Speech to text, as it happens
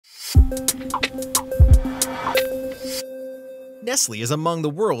Nestle is among the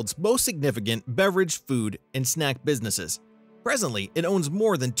world's most significant beverage, food, and snack businesses. Presently, it owns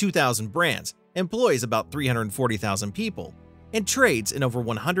more than 2,000 brands, employs about 340,000 people, and trades in over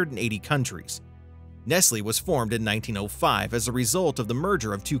 180 countries. Nestle was formed in 1905 as a result of the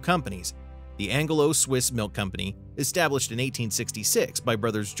merger of two companies, the Anglo-Swiss Milk Company, established in 1866 by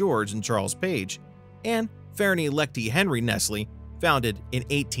brothers George and Charles Page, and Farine Lactée Henri Nestlé, founded in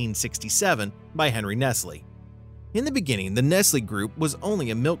 1867 by Henri Nestlé. In the beginning, the Nestle Group was only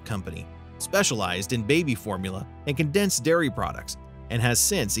a milk company, specialized in baby formula and condensed dairy products, and has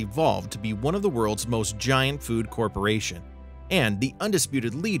since evolved to be one of the world's most giant food corporation, and the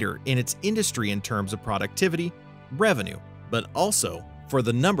undisputed leader in its industry in terms of productivity, revenue, but also for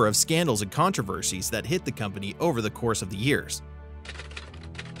the number of scandals and controversies that hit the company over the course of the years.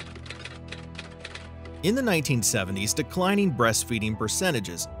 In the 1970s, declining breastfeeding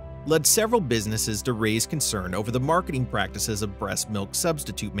percentages led several businesses to raise concern over the marketing practices of breast milk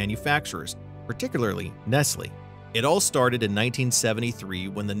substitute manufacturers, particularly Nestle. It all started in 1973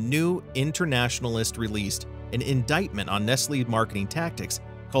 when the New Internationalist released an indictment on Nestle marketing tactics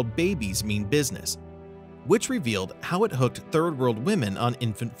called Babies Mean Business, which revealed how it hooked third-world women on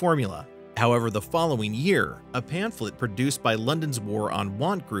infant formula. However, the following year, a pamphlet produced by London's War on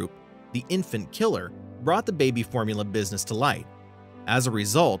Want group, The Infant Killer, brought the baby formula business to light. As a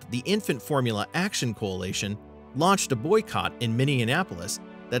result, the Infant Formula Action Coalition launched a boycott in Minneapolis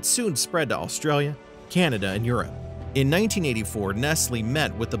that soon spread to Australia, Canada, and Europe. In 1984, Nestle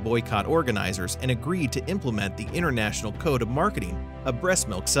met with the boycott organizers and agreed to implement the International Code of Marketing of Breast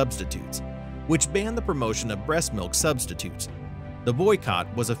Milk Substitutes, which banned the promotion of breast milk substitutes. The boycott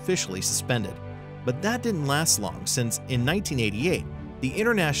was officially suspended, but that didn't last long since in 1988, the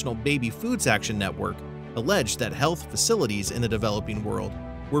International Baby Foods Action Network alleged that health facilities in the developing world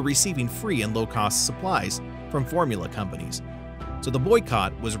were receiving free and low-cost supplies from formula companies. So the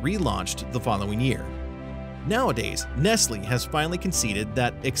boycott was relaunched the following year. Nowadays, Nestle has finally conceded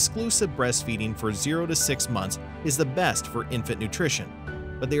that exclusive breastfeeding for 0 to 6 months is the best for infant nutrition,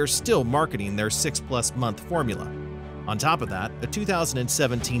 but they are still marketing their 6+ month formula. On top of that, a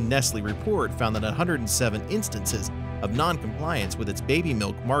 2017 Nestle report found that 107 instances of non-compliance with its baby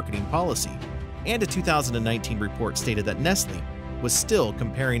milk marketing policy, and a 2019 report stated that Nestle was still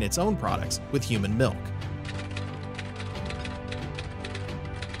comparing its own products with human milk.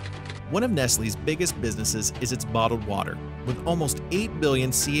 One of Nestle's biggest businesses is its bottled water, with almost 8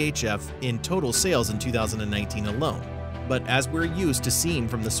 billion CHF in total sales in 2019 alone. But as we're used to seeing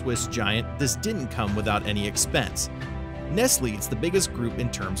from the Swiss giant, this didn't come without any expense. Nestle is the biggest group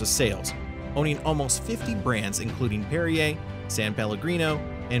in terms of sales, owning almost 50 brands including Perrier, San Pellegrino,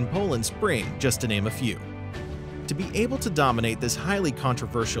 and Poland Spring, just to name a few. To be able to dominate this highly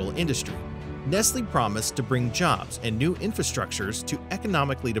controversial industry, Nestle promised to bring jobs and new infrastructures to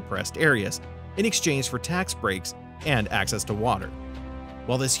economically depressed areas in exchange for tax breaks and access to water.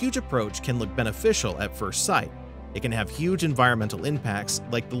 While this huge approach can look beneficial at first sight, it can have huge environmental impacts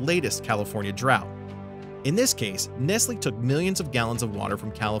like the latest California drought. In this case, Nestle took millions of gallons of water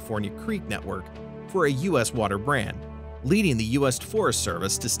from California Creek Network for a U.S. water brand, leading the U.S. Forest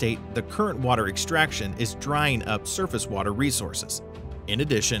Service to state the current water extraction is drying up surface water resources. In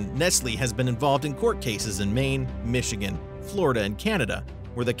addition, Nestle has been involved in court cases in Maine, Michigan, Florida, and Canada,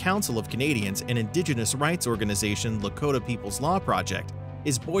 where the Council of Canadians and Indigenous rights organization Lakota People's Law Project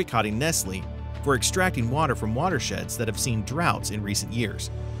is boycotting Nestle for extracting water from watersheds that have seen droughts in recent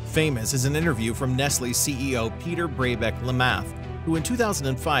years. Famous is an interview from Nestle's CEO Peter Brabeck-Lemath, who in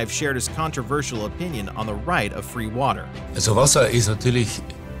 2005 shared his controversial opinion on the right of free water. Also Wasser ist natürlich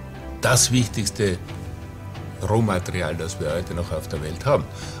das wichtigste Rohmaterial, das wir heute noch auf der Welt haben.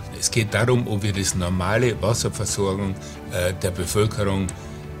 Es geht darum, ob wir das normale Wasserversorgung der Bevölkerung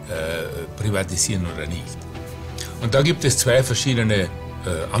privatisieren oder nicht. Und da gibt es zwei verschiedene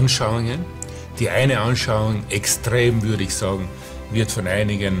Anschauungen. Die eine Anschauung, extrem würde ich sagen, wird von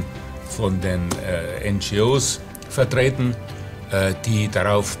einigen von den NGOs vertreten, die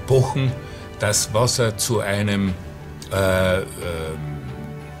darauf pochen, dass Wasser zu einem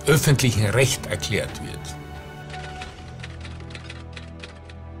öffentlichen Recht erklärt wird.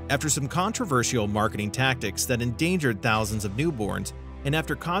 After some controversial marketing tactics that endangered thousands of newborns, and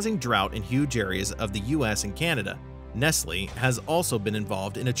after causing drought in huge areas of the US and Canada, Nestle has also been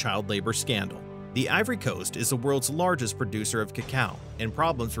involved in a child labor scandal. The Ivory Coast is the world's largest producer of cacao, and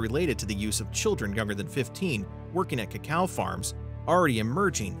problems related to the use of children younger than 15 working at cacao farms already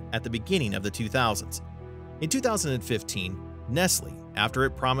emerging at the beginning of the 2000s. In 2015, Nestle, after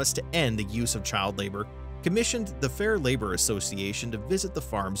it promised to end the use of child labor, commissioned the Fair Labor Association to visit the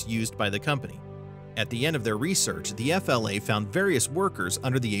farms used by the company. At the end of their research, the FLA found various workers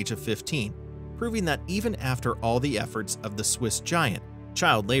under the age of 15, proving that even after all the efforts of the Swiss giant,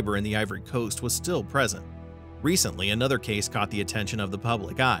 child labor in the Ivory Coast was still present. Recently, another case caught the attention of the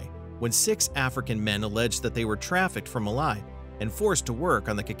public eye when 6 African men alleged that they were trafficked from Mali and forced to work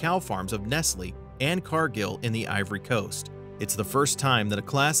on the cacao farms of Nestle and Cargill in the Ivory Coast. It's the first time that a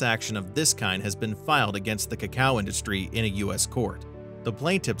class action of this kind has been filed against the cacao industry in a U.S. court. The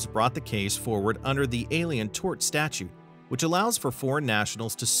plaintiffs brought the case forward under the Alien Tort Statute, which allows for foreign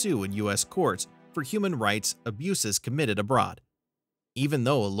nationals to sue in U.S. courts for human rights abuses committed abroad. Even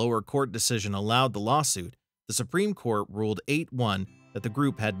though a lower court decision allowed the lawsuit, the Supreme Court ruled 8-1 that the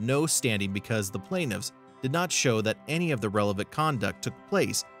group had no standing because the plaintiffs did not show that any of the relevant conduct took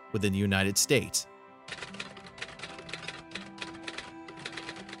place within the United States.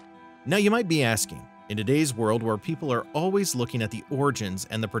 Now you might be asking, in today's world where people are always looking at the origins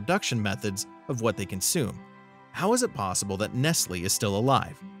and the production methods of what they consume, how is it possible that Nestle is still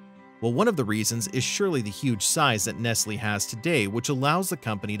alive? Well, one of the reasons is surely the huge size that Nestle has today, which allows the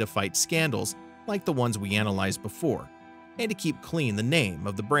company to fight scandals like the ones we analyzed before, and to keep clean the name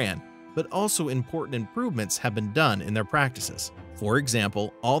of the brand, but also important improvements have been done in their practices. For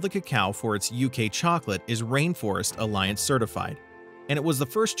example, all the cacao for its UK chocolate is Rainforest Alliance certified, and it was the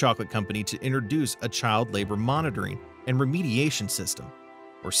first chocolate company to introduce a child labor monitoring and remediation system,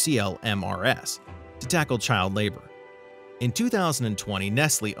 or CLMRS, to tackle child labor. In 2020,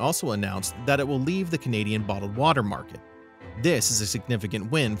 Nestle also announced that it will leave the Canadian bottled water market. This is a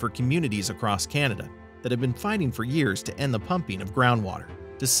significant win for communities across Canada that have been fighting for years to end the pumping of groundwater.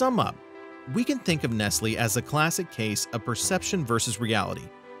 To sum up, we can think of Nestle as a classic case of perception versus reality,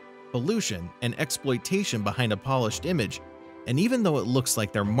 pollution and exploitation behind a polished image, and even though it looks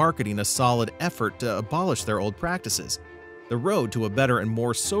like they're marketing a solid effort to abolish their old practices, the road to a better and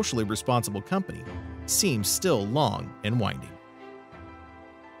more socially responsible company seems still long and winding.